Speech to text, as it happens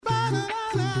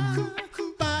You're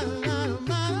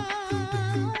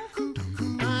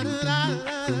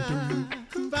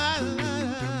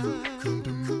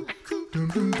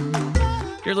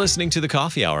listening to The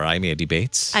Coffee Hour. I'm Andy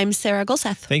Bates. I'm Sarah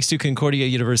Gulseth. Thanks to Concordia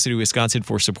University, Wisconsin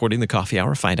for supporting The Coffee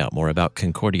Hour. Find out more about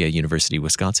Concordia University,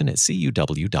 Wisconsin at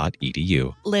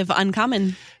cuw.edu. Live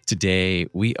uncommon. Today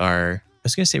we are, I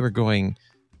was going to say we're going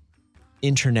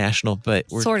international, but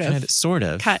we're Sort of. Sort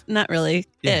of. Not really.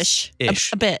 Yes,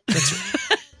 Ish. A bit. That's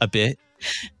a bit.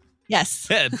 Yes.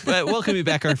 But welcoming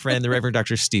back our friend, the Reverend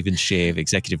Dr. Stephen Shave,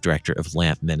 Executive Director of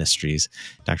LAMP Ministries.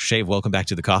 Dr. Shave, welcome back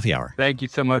to The Coffee Hour. Thank you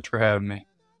so much for having me.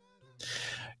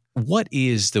 What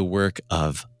is the work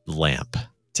of LAMP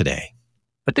today?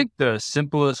 I think the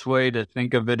simplest way to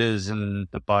think of it is in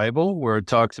the Bible, where it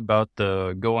talks about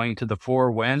the going to the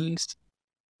four winds.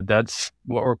 That's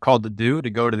what we're called to do, to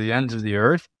go to the ends of the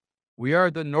earth. We are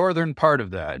the northern part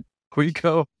of that. We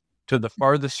go to the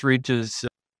farthest reaches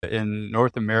in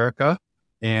North America,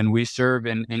 and we serve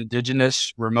in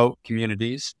indigenous remote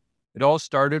communities. It all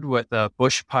started with a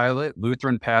bush pilot,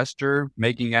 Lutheran pastor,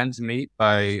 making ends meet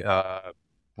by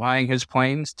flying his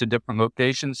planes to different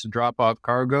locations to drop off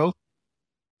cargo.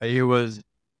 He was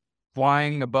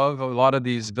flying above a lot of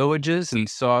these villages and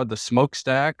saw the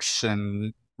smokestacks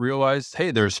and realized,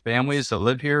 hey, there's families that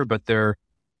live here, but they're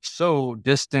so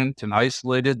distant and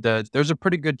isolated that there's a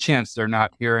pretty good chance they're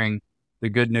not hearing the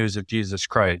good news of Jesus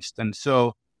Christ. And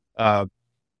so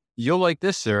you'll like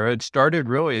this, Sarah. It started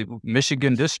really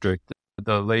Michigan District.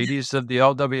 The ladies of the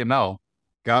LWML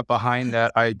got behind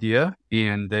that idea,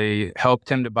 and they helped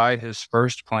him to buy his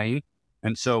first plane.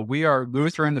 And so we are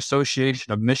Lutheran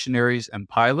Association of Missionaries and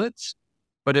Pilots,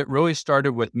 but it really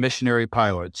started with missionary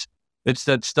pilots. It's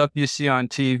that stuff you see on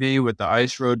TV with the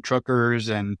ice road truckers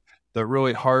and the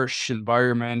really harsh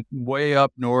environment way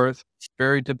up north,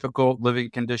 very difficult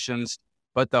living conditions.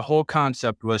 But the whole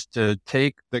concept was to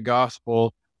take the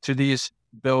gospel to these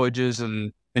villages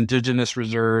and indigenous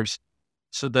reserves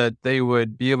so that they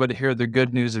would be able to hear the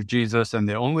good news of Jesus. And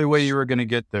the only way you were going to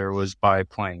get there was by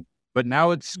plane. But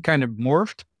now it's kind of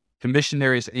morphed to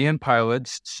missionaries and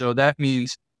pilots. So that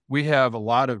means we have a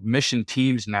lot of mission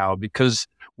teams now, because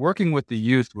working with the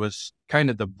youth was kind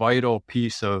of the vital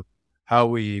piece of how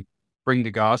we bring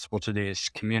the gospel to these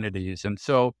communities. And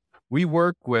so we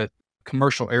work with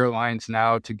commercial airlines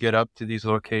now to get up to these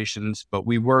locations, but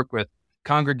we work with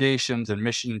congregations and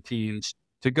mission teams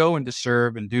to go and to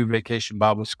serve and do vacation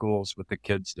Bible schools with the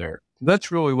kids there.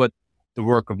 That's really what the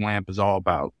work of LAMP is all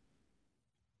about.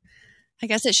 I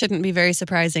guess it shouldn't be very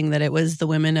surprising that it was the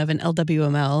women of an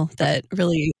LWML that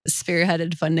really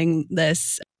spearheaded funding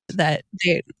this, that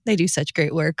they do such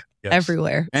great work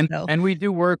everywhere. And we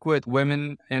do work with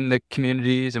women in the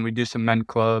communities, and we do some men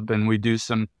club, and we do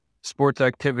some sports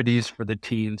activities for the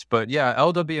teens. But yeah,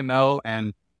 LWML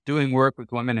and doing work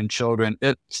with women and children,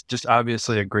 it's just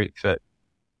obviously a great fit.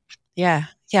 Yeah.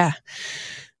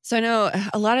 So I know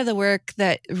a lot of the work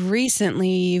that recently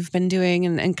you've been doing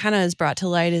and kind of is brought to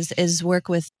light is work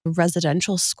with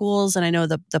residential schools. And I know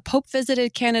the Pope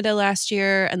visited Canada last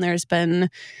year, and there's been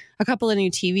a couple of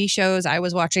new TV shows. I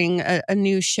was watching a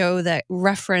new show that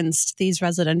referenced these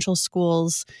residential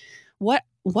schools. What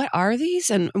are these,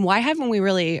 and why haven't we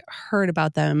really heard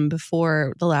about them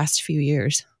before the last few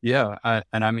years? Yeah,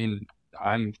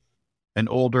 I'm an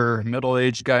older,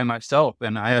 middle-aged guy myself,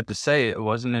 and I have to say, it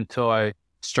wasn't until I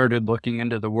started looking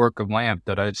into the work of LAMP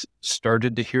that I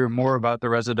started to hear more about the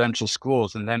residential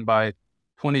schools. And then by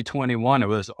 2021, it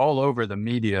was all over the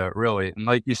media, really. And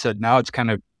like you said, now it's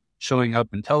kind of showing up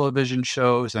in television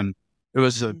shows, and it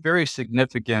was a very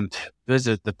significant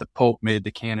visit that the Pope made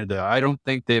to Canada. I don't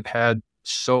think they've had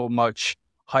so much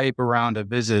hype around a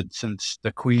visit since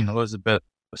the Queen Elizabeth.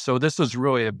 So this was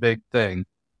really a big thing.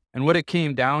 And what it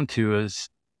came down to is,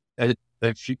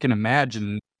 if you can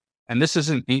imagine, and this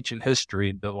isn't ancient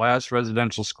history, the last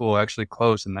residential school actually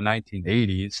closed in the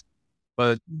 1980s,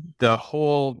 but the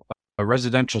whole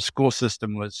residential school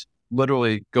system was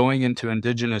literally going into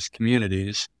indigenous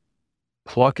communities,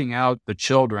 plucking out the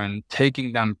children,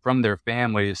 taking them from their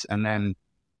families, and then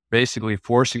basically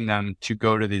forcing them to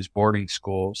go to these boarding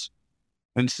schools.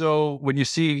 And so when you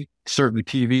see certain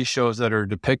TV shows that are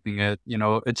depicting it,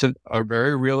 it's a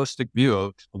very realistic view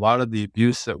of a lot of the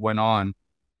abuse that went on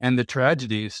and the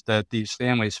tragedies that these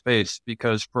families faced,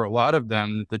 because for a lot of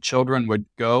them, the children would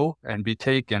go and be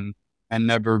taken and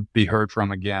never be heard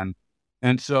from again.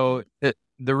 And so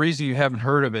the reason you haven't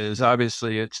heard of it is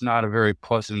obviously it's not a very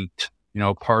pleasant,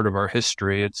 part of our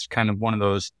history. It's kind of one of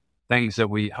those things that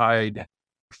we hide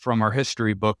from our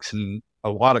history books in a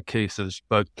lot of cases.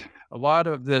 But a lot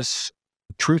of this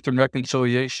truth and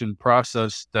reconciliation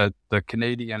process that the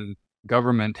Canadian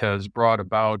government has brought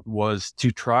about was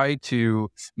to try to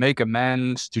make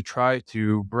amends, to try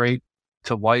to bring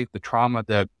to light the trauma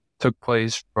that took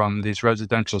place from these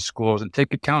residential schools and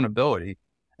take accountability.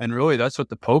 And really, that's what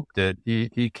the Pope did.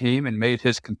 He came and made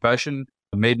his confession,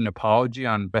 made an apology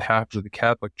on behalf of the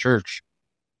Catholic Church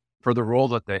for the role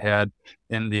that they had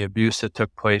in the abuse that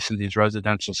took place in these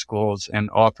residential schools, and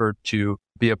offered to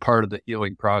be a part of the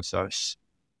healing process.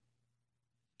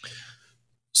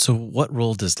 So what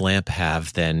role does LAMP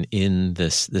have then in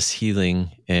this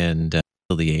healing and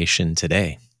affiliation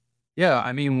today? Yeah,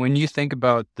 I mean, when you think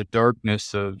about the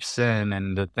darkness of sin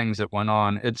and the things that went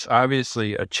on, it's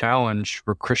obviously a challenge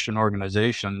for Christian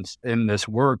organizations in this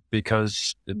work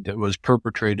because it was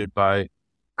perpetrated by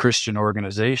Christian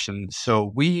organizations.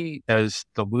 So we, as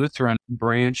the Lutheran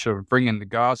branch of bringing the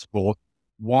gospel,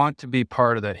 want to be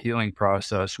part of that healing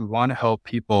process. We want to help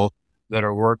people that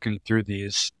are working through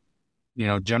these,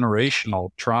 generational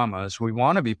traumas. We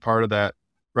want to be part of that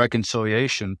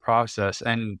reconciliation process.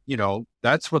 And,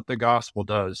 that's what the gospel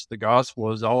does. The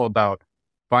gospel is all about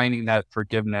finding that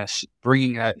forgiveness,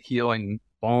 bringing that healing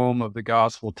balm of the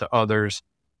gospel to others.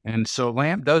 And so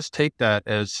LAMP does take that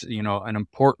as, an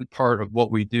important part of what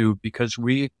we do, because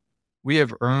we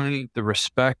have earned the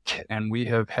respect and we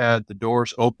have had the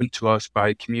doors open to us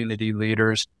by community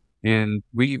leaders. And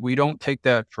we don't take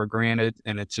that for granted.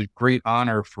 And it's a great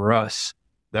honor for us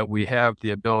that we have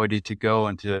the ability to go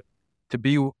and to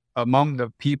be among the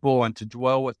people and to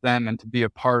dwell with them and to be a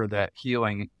part of that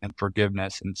healing and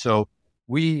forgiveness. And so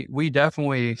we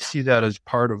definitely see that as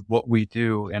part of what we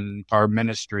do, and our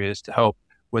ministry is to help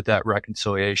with that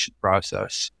reconciliation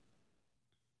process.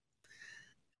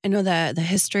 I know that the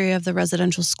history of the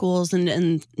residential schools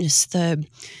and just the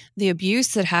abuse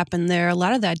that happened there, a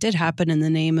lot of that did happen in the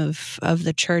name of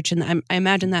the church. And I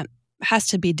imagine that has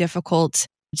to be difficult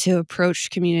to approach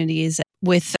communities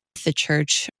with the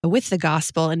church, with the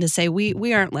gospel, and to say,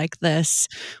 we aren't like this.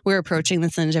 We're approaching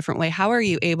this in a different way. How are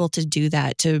you able to do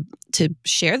that, to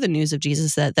share the news of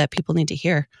Jesus that people need to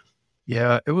hear?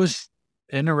 Yeah, it was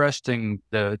interesting.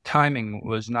 The timing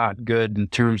was not good in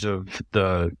terms of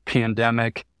the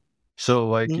pandemic.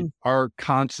 So our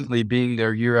constantly being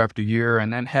there year after year,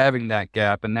 and then having that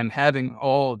gap, and then having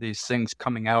all of these things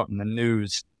coming out in the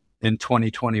news in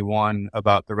 2021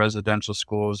 about the residential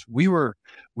schools, we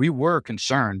were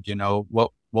concerned,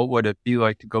 what would it be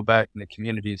like to go back in the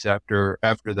communities after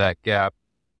that gap?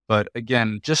 But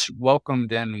again, just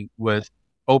welcomed in with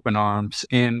open arms.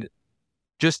 And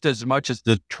just as much as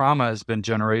the trauma has been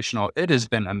generational, it has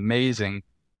been amazing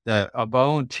that a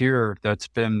volunteer that's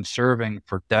been serving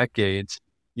for decades,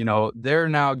 they're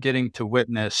now getting to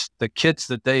witness the kids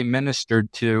that they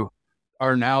ministered to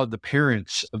are now the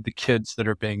parents of the kids that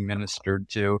are being ministered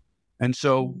to. And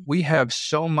so we have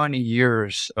so many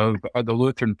years of the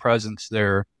Lutheran presence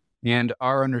there, and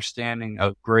our understanding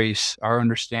of grace, our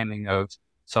understanding of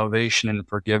salvation and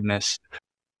forgiveness,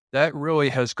 that really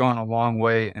has gone a long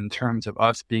way in terms of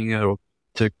us being able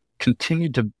to continue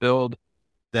to build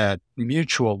that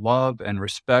mutual love and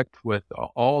respect with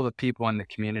all the people in the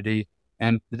community.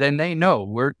 And then they know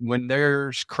when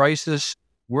there's crisis,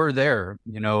 we're there.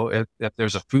 If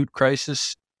there's a food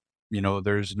crisis,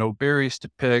 there's no berries to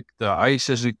pick, the ice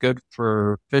isn't good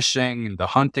for fishing, the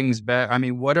hunting's bad. I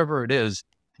mean, whatever it is,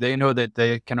 they know that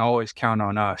they can always count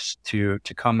on us to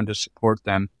come and to support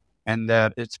them. And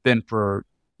that it's been for,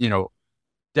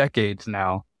 decades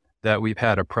now that we've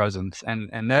had a presence.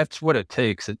 And that's what it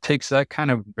takes. It takes that kind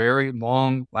of very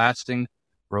long lasting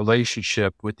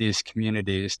relationship with these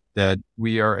communities that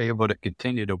we are able to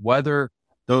continue to weather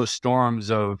those storms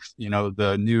of,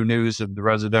 the new news of the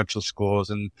residential schools,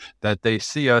 and that they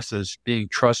see us as being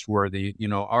trustworthy.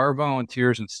 Our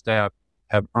volunteers and staff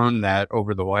have earned that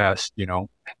over the last,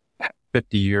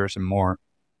 50 years and more.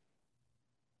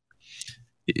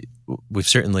 We've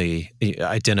certainly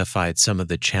identified some of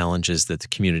the challenges that the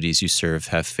communities you serve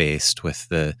have faced with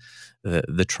the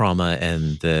trauma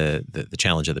and the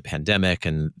challenge of the pandemic,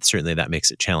 and certainly that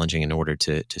makes it challenging in order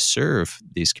to serve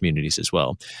these communities as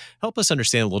well. Help us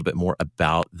understand a little bit more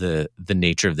about the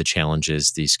nature of the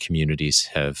challenges these communities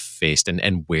have faced,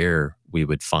 and where we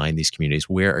would find these communities.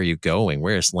 Where are you going?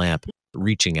 Where is LAMP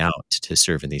reaching out to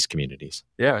serve in these communities?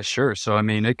 Yeah, sure. So,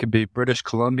 it could be British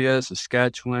Columbia,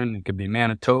 Saskatchewan, it could be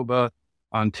Manitoba,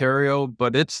 Ontario,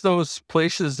 but it's those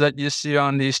places that you see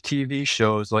on these TV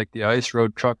shows like the Ice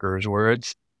Road Truckers, where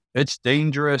it's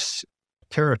dangerous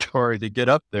territory to get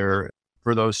up there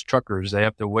for those truckers. They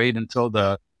have to wait until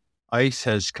the ice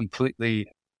has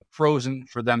completely frozen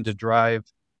for them to drive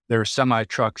their semi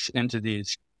trucks into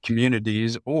these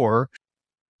communities, or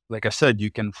like I said, you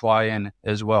can fly in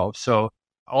as well. So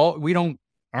we don't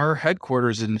our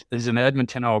headquarters is in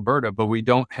Edmonton, Alberta, but we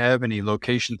don't have any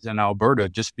locations in Alberta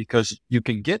just because you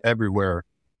can get everywhere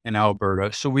in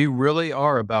Alberta. So we really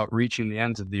are about reaching the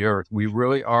ends of the earth. We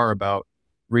really are about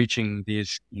reaching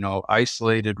these,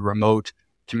 isolated, remote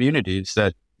communities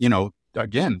that,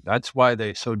 again, that's why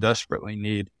they so desperately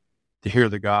need to hear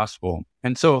the gospel.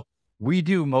 And so we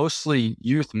do mostly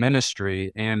youth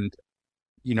ministry. And,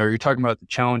 you're talking about the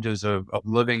challenges of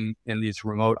living in these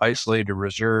remote, isolated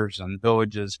reserves and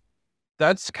villages.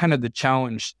 That's kind of the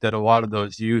challenge that a lot of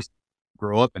those youth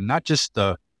grow up in, not just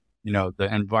the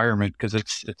environment, because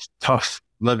it's tough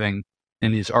living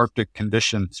in these Arctic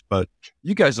conditions. But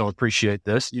you guys will appreciate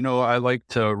this. I like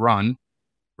to run,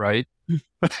 right?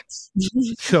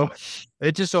 So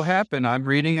it just so happened I'm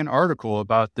reading an article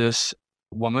about this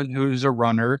woman who's a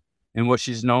runner, and what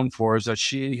she's known for is that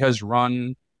she has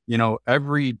run,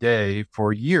 every day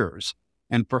for years.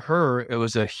 And for her, it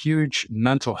was a huge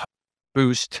mental health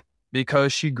boost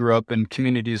because she grew up in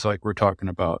communities like we're talking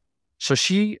about. So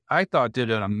she, I thought, did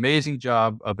an amazing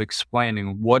job of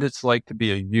explaining what it's like to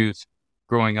be a youth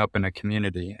growing up in a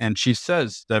community. And she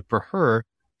says that for her,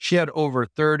 she had over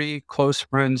 30 close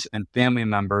friends and family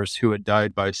members who had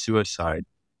died by suicide.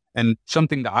 And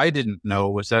something that I didn't know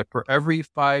was that for every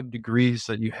 5 degrees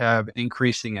that you have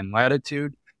increasing in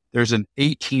latitude, there's an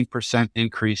 18%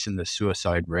 increase in the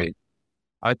suicide rate.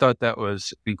 I thought that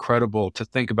was incredible to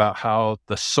think about how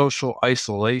the social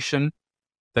isolation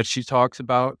that she talks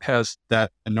about has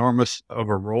that enormous of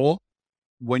a role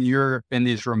when you're in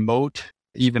these remote,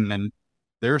 even in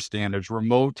their standards,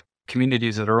 remote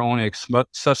communities that are only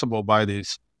accessible by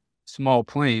these small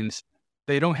planes.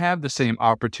 They don't have the same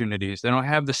opportunities. They don't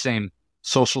have the same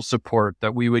social support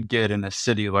that we would get in a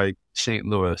city like St.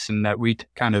 Louis and that we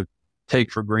kind of take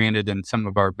for granted in some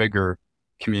of our bigger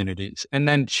communities. And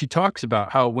then she talks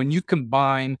about how when you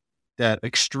combine that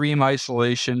extreme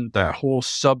isolation, that whole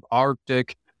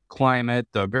subarctic climate,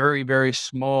 the very, very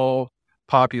small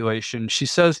population, she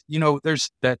says,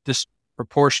 there's that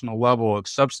disproportional level of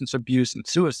substance abuse and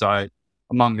suicide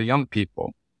among the young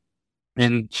people.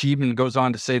 And she even goes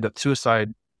on to say that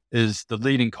suicide is the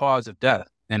leading cause of death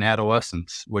in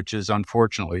adolescence, which is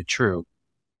unfortunately true.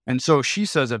 And so she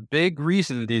says a big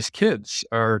reason these kids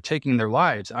are taking their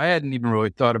lives, I hadn't even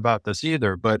really thought about this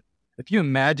either, but if you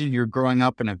imagine you're growing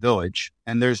up in a village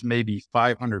and there's maybe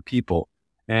 500 people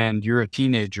and you're a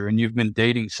teenager and you've been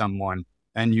dating someone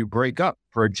and you break up,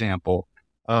 for example,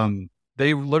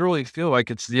 they literally feel like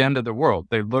it's the end of the world.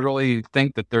 They literally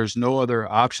think that there's no other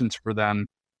options for them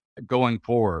going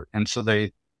forward. And so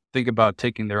they think about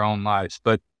taking their own lives.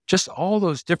 But just all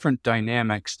those different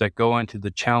dynamics that go into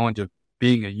the challenge of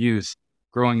being a youth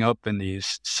growing up in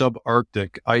these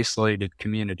subarctic isolated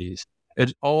communities,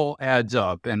 it all adds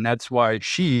up. And that's why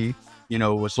she,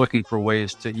 was looking for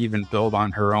ways to even build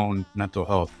on her own mental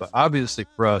health. But obviously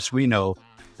for us, we know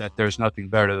that there's nothing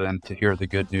better than to hear the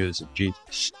good news of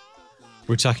Jesus.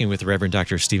 We're talking with Reverend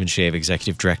Dr. Stephen Shave,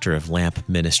 Executive Director of LAMP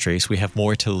Ministries. We have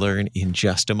more to learn in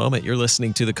just a moment. You're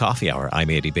listening to The Coffee Hour. I'm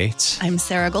Andy Bates. I'm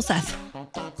Sarah Gulseth.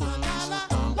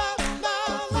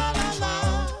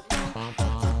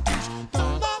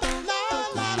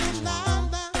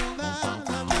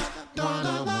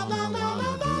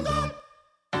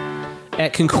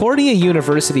 At Concordia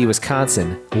University,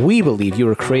 Wisconsin, we believe you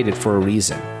were created for a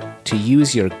reason: to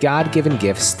use your God-given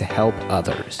gifts to help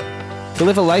others, to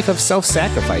live a life of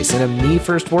self-sacrifice in a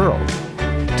me-first world,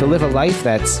 to live a life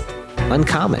that's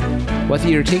uncommon. Whether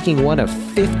you're taking one of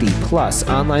 50-plus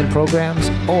online programs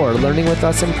or learning with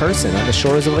us in person on the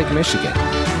shores of Lake Michigan,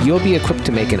 you'll be equipped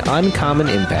to make an uncommon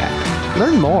impact.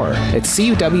 Learn more at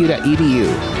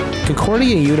cuw.edu.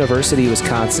 Concordia University,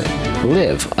 Wisconsin.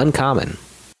 Live uncommon.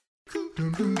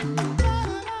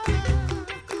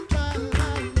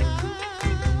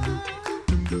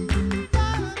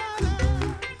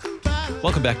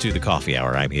 Welcome back to The Coffee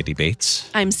Hour. I'm Andy Bates.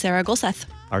 I'm Sarah Gulseth.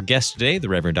 Our guest today, the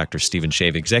Reverend Dr. Stephen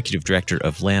Shave, Executive Director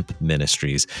of LAMP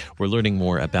Ministries. We're learning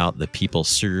more about the people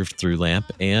served through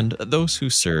LAMP and those who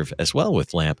serve as well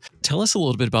with LAMP. Tell us a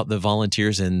little bit about the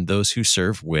volunteers and those who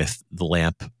serve with the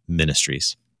LAMP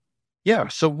Ministries. Yeah,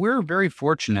 so we're very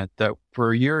fortunate that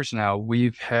for years now,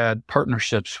 we've had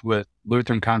partnerships with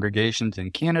Lutheran congregations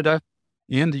in Canada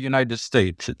and the United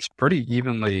States. It's pretty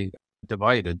evenly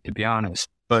divided, to be honest.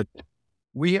 But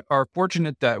we are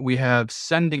fortunate that we have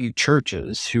sending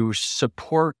churches who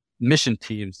support mission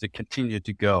teams that continue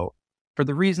to go. For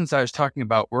the reasons I was talking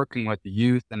about, working with the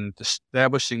youth and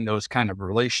establishing those kind of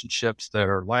relationships that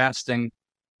are lasting,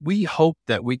 we hope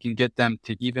that we can get them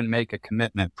to even make a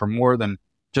commitment for more than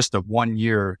just a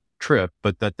 1-year trip,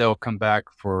 but that they'll come back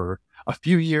for a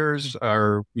few years.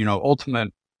 Our,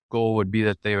 ultimate goal would be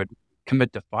that they would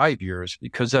commit to 5 years,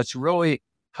 because that's really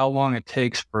how long it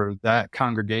takes for that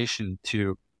congregation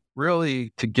to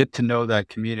really to get to know that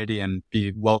community and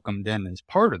be welcomed in as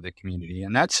part of the community.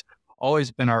 And that's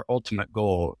always been our ultimate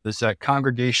goal, is that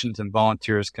congregations and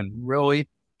volunteers can really,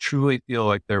 truly feel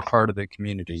like they're part of the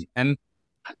community. And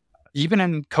even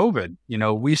in COVID,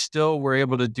 we still were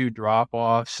able to do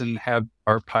drop-offs and have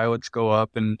our pilots go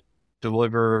up and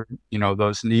deliver,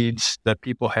 those needs that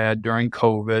people had during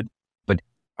COVID. But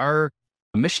our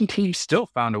mission team still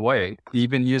found a way,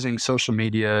 even using social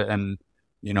media and,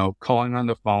 calling on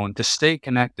the phone, to stay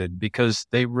connected, because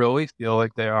they really feel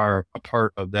like they are a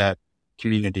part of that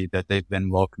community that they've been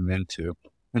welcomed into.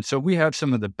 And so we have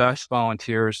some of the best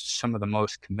volunteers, some of the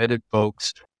most committed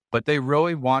folks, but they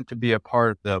really want to be a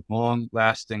part of the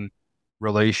long-lasting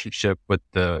relationship with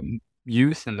the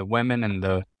youth and the women and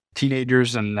the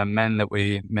teenagers and the men that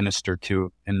we minister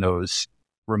to in those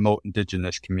remote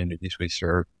indigenous communities we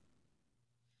serve.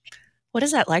 What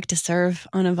is that like to serve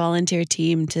on a volunteer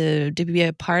team, to be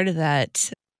a part of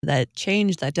that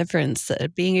change, that difference,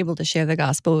 being able to share the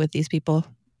gospel with these people?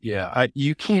 Yeah,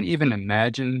 you can't even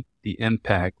imagine the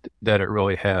impact that it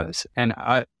really has. And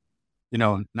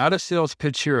not a sales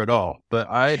pitch here at all, but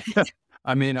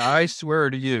I swear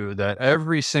to you that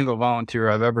every single volunteer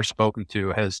I've ever spoken to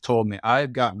has told me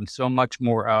I've gotten so much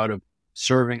more out of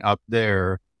serving up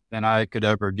there than I could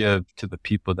ever give to the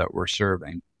people that we're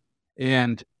serving.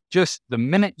 And just the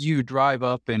minute you drive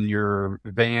up in your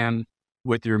van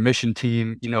with your mission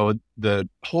team, the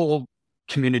whole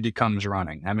community comes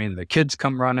running. I mean, the kids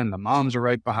come running, the moms are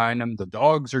right behind them, the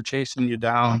dogs are chasing you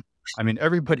down. I mean,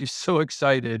 everybody's so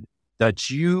excited that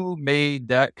you made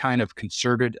that kind of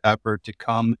concerted effort to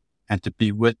come and to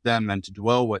be with them and to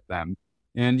dwell with them.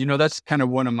 And, that's kind of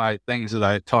one of my things that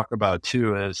I talk about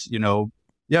too, is,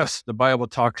 yes, the Bible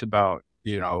talks about,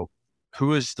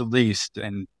 who is the least,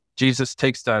 and Jesus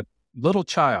takes that little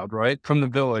child, right, from the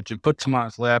village and puts him on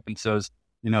his lap and says,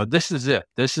 this is it.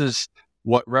 This is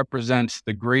what represents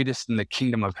the greatest in the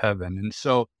kingdom of heaven. And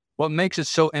so what makes it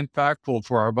so impactful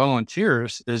for our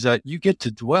volunteers is that you get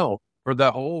to dwell for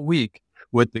that whole week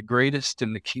with the greatest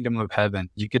in the kingdom of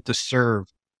heaven. You get to serve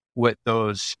with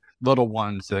those little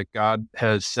ones that God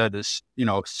has said is,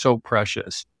 so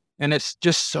precious. And it's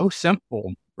just so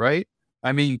simple, right?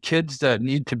 I mean, kids that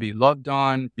need to be loved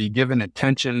on, be given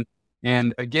attention.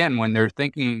 And again, when they're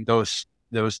thinking those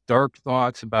dark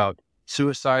thoughts about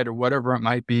suicide or whatever it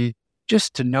might be,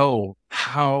 just to know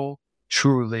how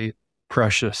truly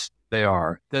precious they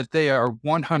are, that they are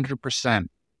 100%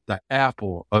 the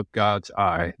apple of God's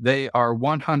eye. They are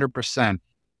 100%,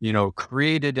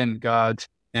 created in God's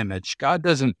image. God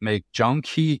doesn't make junk.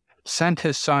 He sent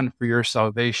his son for your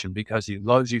salvation because he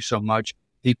loves you so much.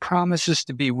 He promises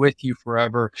to be with you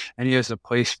forever, and he has a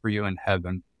place for you in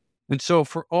heaven. And so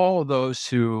for all those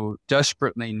who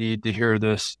desperately need to hear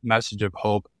this message of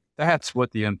hope, that's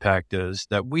what the impact is,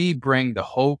 that we bring the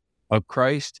hope of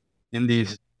Christ in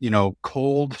these,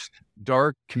 cold,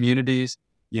 dark communities.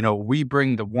 We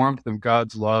bring the warmth of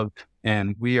God's love,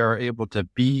 and we are able to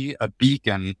be a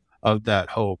beacon of that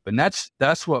hope. And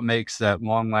that's what makes that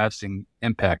long-lasting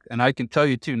impact. And I can tell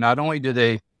you too, not only do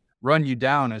they run you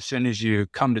down as soon as you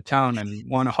come to town and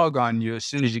want to hug on you as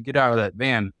soon as you get out of that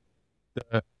van,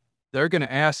 they're going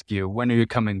to ask you, when are you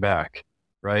coming back?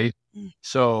 Right?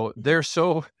 So they're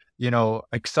so,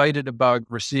 excited about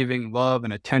receiving love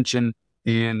and attention,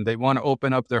 and they want to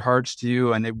open up their hearts to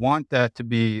you, and they want that to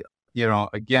be,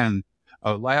 again,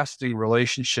 a lasting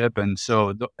relationship. And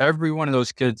so every one of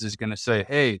those kids is going to say,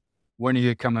 hey, when are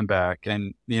you coming back?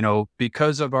 And,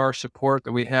 because of our support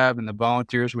that we have and the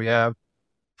volunteers we have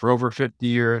for over 50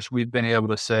 years, we've been able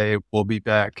to say, we'll be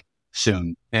back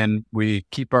soon. And we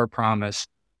keep our promise.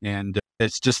 And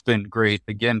it's just been great,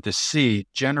 again, to see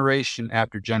generation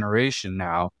after generation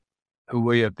now who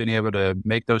we have been able to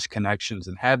make those connections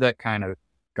and have that kind of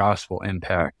gospel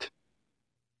impact.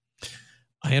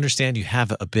 I understand you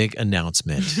have a big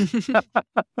announcement.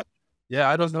 Yeah,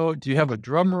 I don't know. Do you have a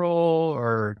drum roll,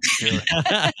 or do you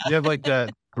have like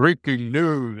that breaking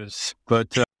news?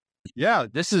 But yeah,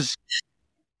 this is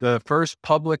the first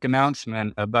public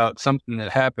announcement about something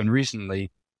that happened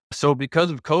recently. So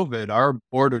because of COVID, our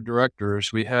board of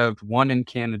directors, we have one in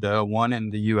Canada, one in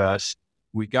the US.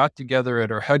 We got together at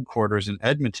our headquarters in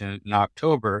Edmonton in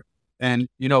October, and,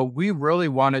 we really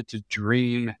wanted to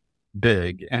dream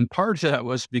big. And part of that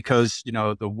was because,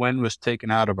 the wind was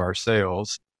taken out of our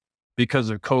sails because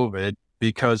of COVID,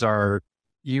 because our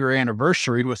year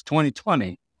anniversary was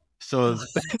 2020. So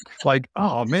like,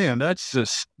 oh man, that's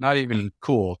just not even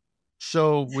cool.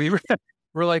 So we're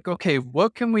like, okay,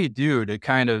 what can we do to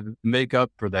kind of make up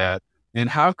for that? And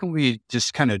how can we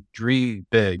just kind of dream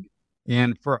big?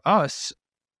 And for us,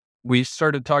 we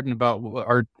started talking about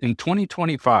in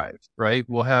 2025, right?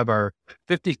 We'll have our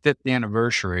 55th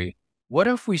anniversary. What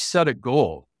if we set a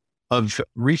goal of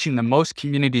reaching the most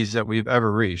communities that we've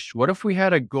ever reached? What if we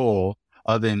had a goal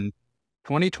of in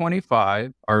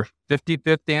 2025, our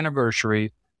 55th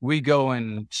anniversary, we go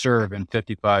and serve in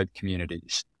 55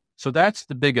 communities? So that's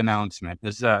the big announcement,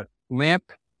 is that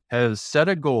LAMP has set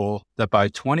a goal that by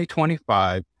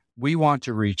 2025, we want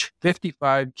to reach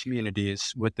 55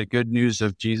 communities with the good news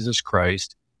of Jesus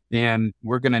Christ. And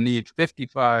we're going to need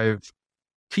 55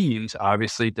 teams,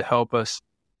 obviously, to help us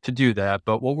to do that.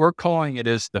 But what we're calling it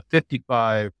is the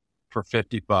 55 for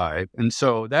 55. And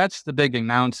so that's the big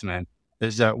announcement,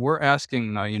 is that we're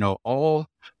asking, all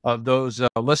of those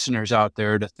listeners out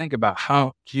there to think about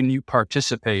how can you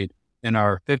participate in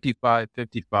our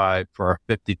 55-55 for our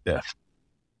 55th.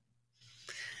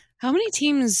 How many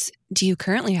teams do you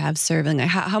currently have serving?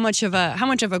 How much of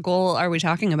a goal are we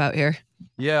talking about here?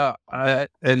 Yeah,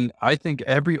 and I think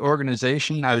every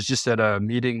organization, I was just at a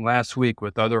meeting last week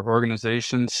with other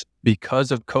organizations,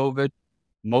 because of COVID,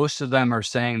 most of them are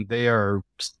saying they are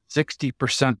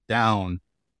 60% down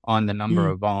on the number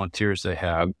of volunteers they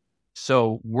have.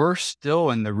 So we're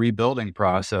still in the rebuilding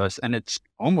process, and it's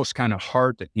almost kind of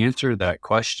hard to answer that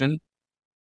question.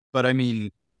 But I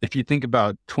mean, if you think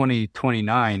about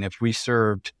 2029, if we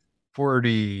served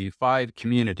 45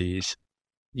 communities,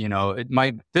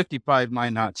 55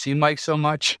 might not seem like so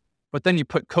much, but then you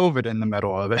put COVID in the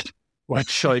middle of it,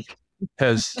 which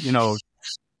has,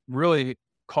 really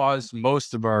caused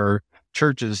most of our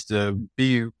churches to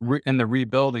be in the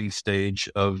rebuilding stage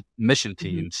of mission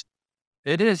teams.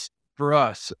 It is, for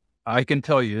us, I can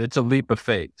tell you, it's a leap of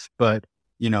faith, but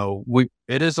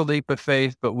it is a leap of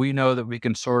faith, but we know that we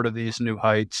can soar to these new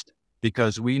heights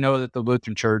because we know that the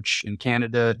Lutheran Church in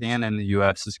Canada and in the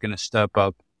U.S. is going to step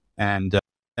up and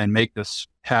make this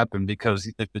happen,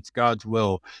 because if it's God's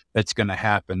will, it's going to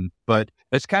happen. But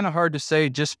it's kind of hard to say,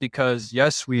 just because,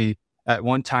 yes, we at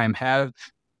one time have,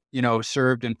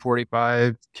 served in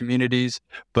 45 communities,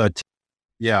 but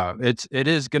yeah, it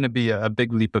is going to be a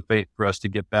big leap of faith for us to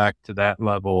get back to that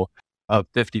level of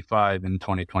 55 in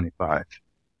 2025.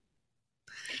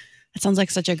 It sounds like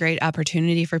such a great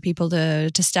opportunity for people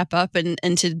to step up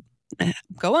and to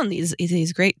go on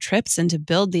these great trips and to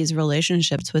build these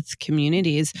relationships with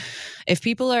communities. If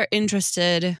people are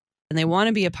interested and they want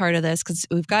to be a part of this, because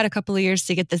we've got a couple of years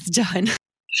to get this done,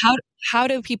 how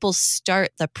do people start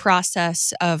the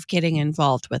process of getting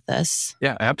involved with this?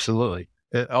 Yeah, absolutely.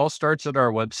 It all starts at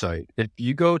our website. If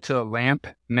you go to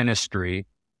lampministry.org,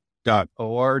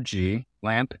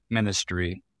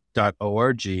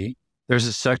 lampministry.org, there's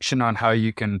a section on how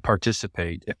you can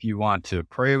participate. If you want to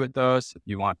pray with us, if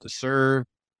you want to serve,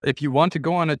 if you want to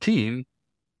go on a team,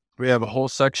 we have a whole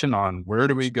section on where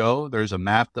do we go. There's a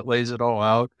map that lays it all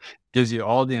out, gives you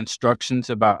all the instructions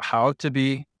about how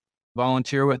to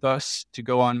volunteer with us to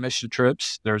go on mission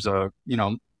trips. There's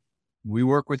we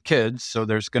work with kids, so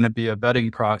there's going to be a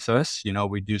vetting process.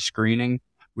 We do screening.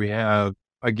 We have,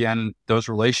 again, those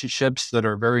relationships that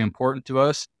are very important to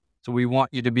us. So we want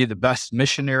you to be the best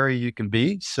missionary you can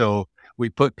be. So we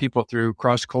put people through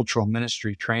cross-cultural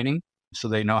ministry training so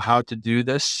they know how to do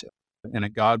this in a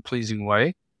God-pleasing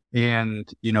way.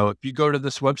 And, if you go to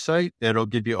this website, it'll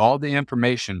give you all the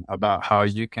information about how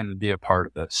you can be a part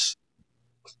of this.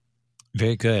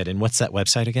 Very good. And what's that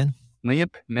website again?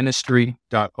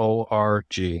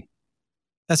 lampministry.org.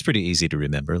 That's pretty easy to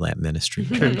remember,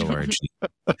 lampministry.org.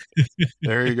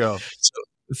 There you go. So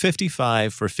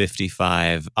 55 for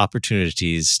 55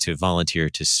 opportunities to volunteer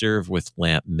to serve with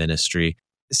LAMP Ministry.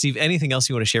 Steve, anything else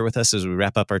you want to share with us as we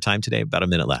wrap up our time today? About a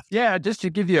minute left. Yeah, just to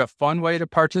give you a fun way to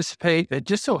participate. It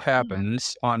just so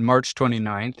happens on March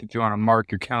 29th, if you want to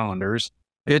mark your calendars,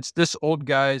 it's this old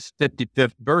guy's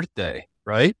 55th birthday,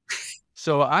 right?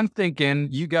 So I'm thinking,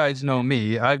 you guys know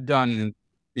me, I've done,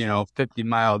 50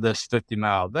 mile this, 50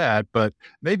 mile that, but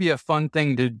maybe a fun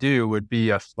thing to do would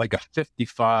be like a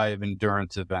 55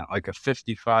 endurance event, like a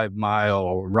 55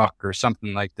 mile ruck or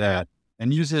something like that,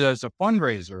 and use it as a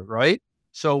fundraiser, right?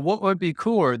 So what would be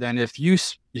cooler than if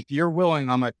you're willing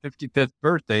on my 55th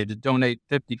birthday to donate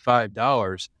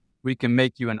 $55, we can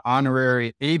make you an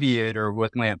honorary aviator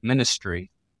with LAMP Ministry.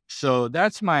 So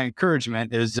that's my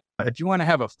encouragement is if you want to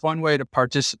have a fun way to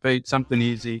participate, something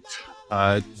easy,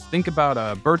 think about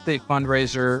a birthday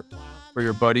fundraiser for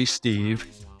your buddy Steve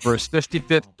for his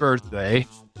 55th birthday,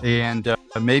 and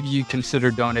maybe you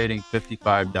consider donating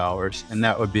 $55, and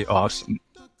that would be awesome.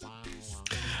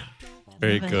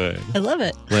 Very good. I love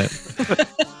it.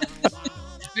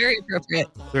 Very appropriate.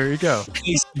 There you go.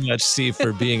 Thanks so much, Steve,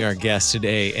 for being our guest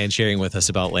today and sharing with us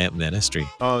about Lamp Ministry.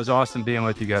 Oh, it was awesome being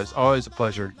with you guys. Always a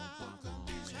pleasure.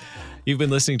 You've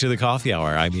been listening to The Coffee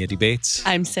Hour. I'm Andy Bates.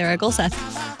 I'm Sarah Gulseth.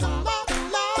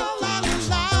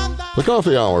 The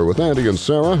Coffee Hour with Andy and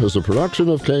Sarah is a production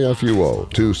of KFUO.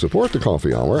 To support the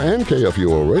Coffee Hour and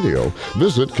KFUO Radio,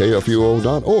 visit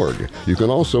KFUO.org. You can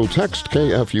also text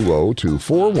KFUO to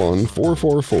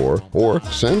 41444 or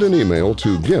send an email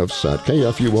to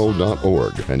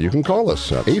gifts@KFUO.org. And you can call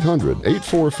us at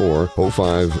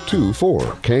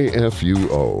 800-844-0524.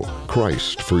 KFUO.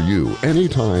 Christ for you,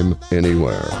 anytime,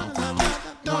 anywhere.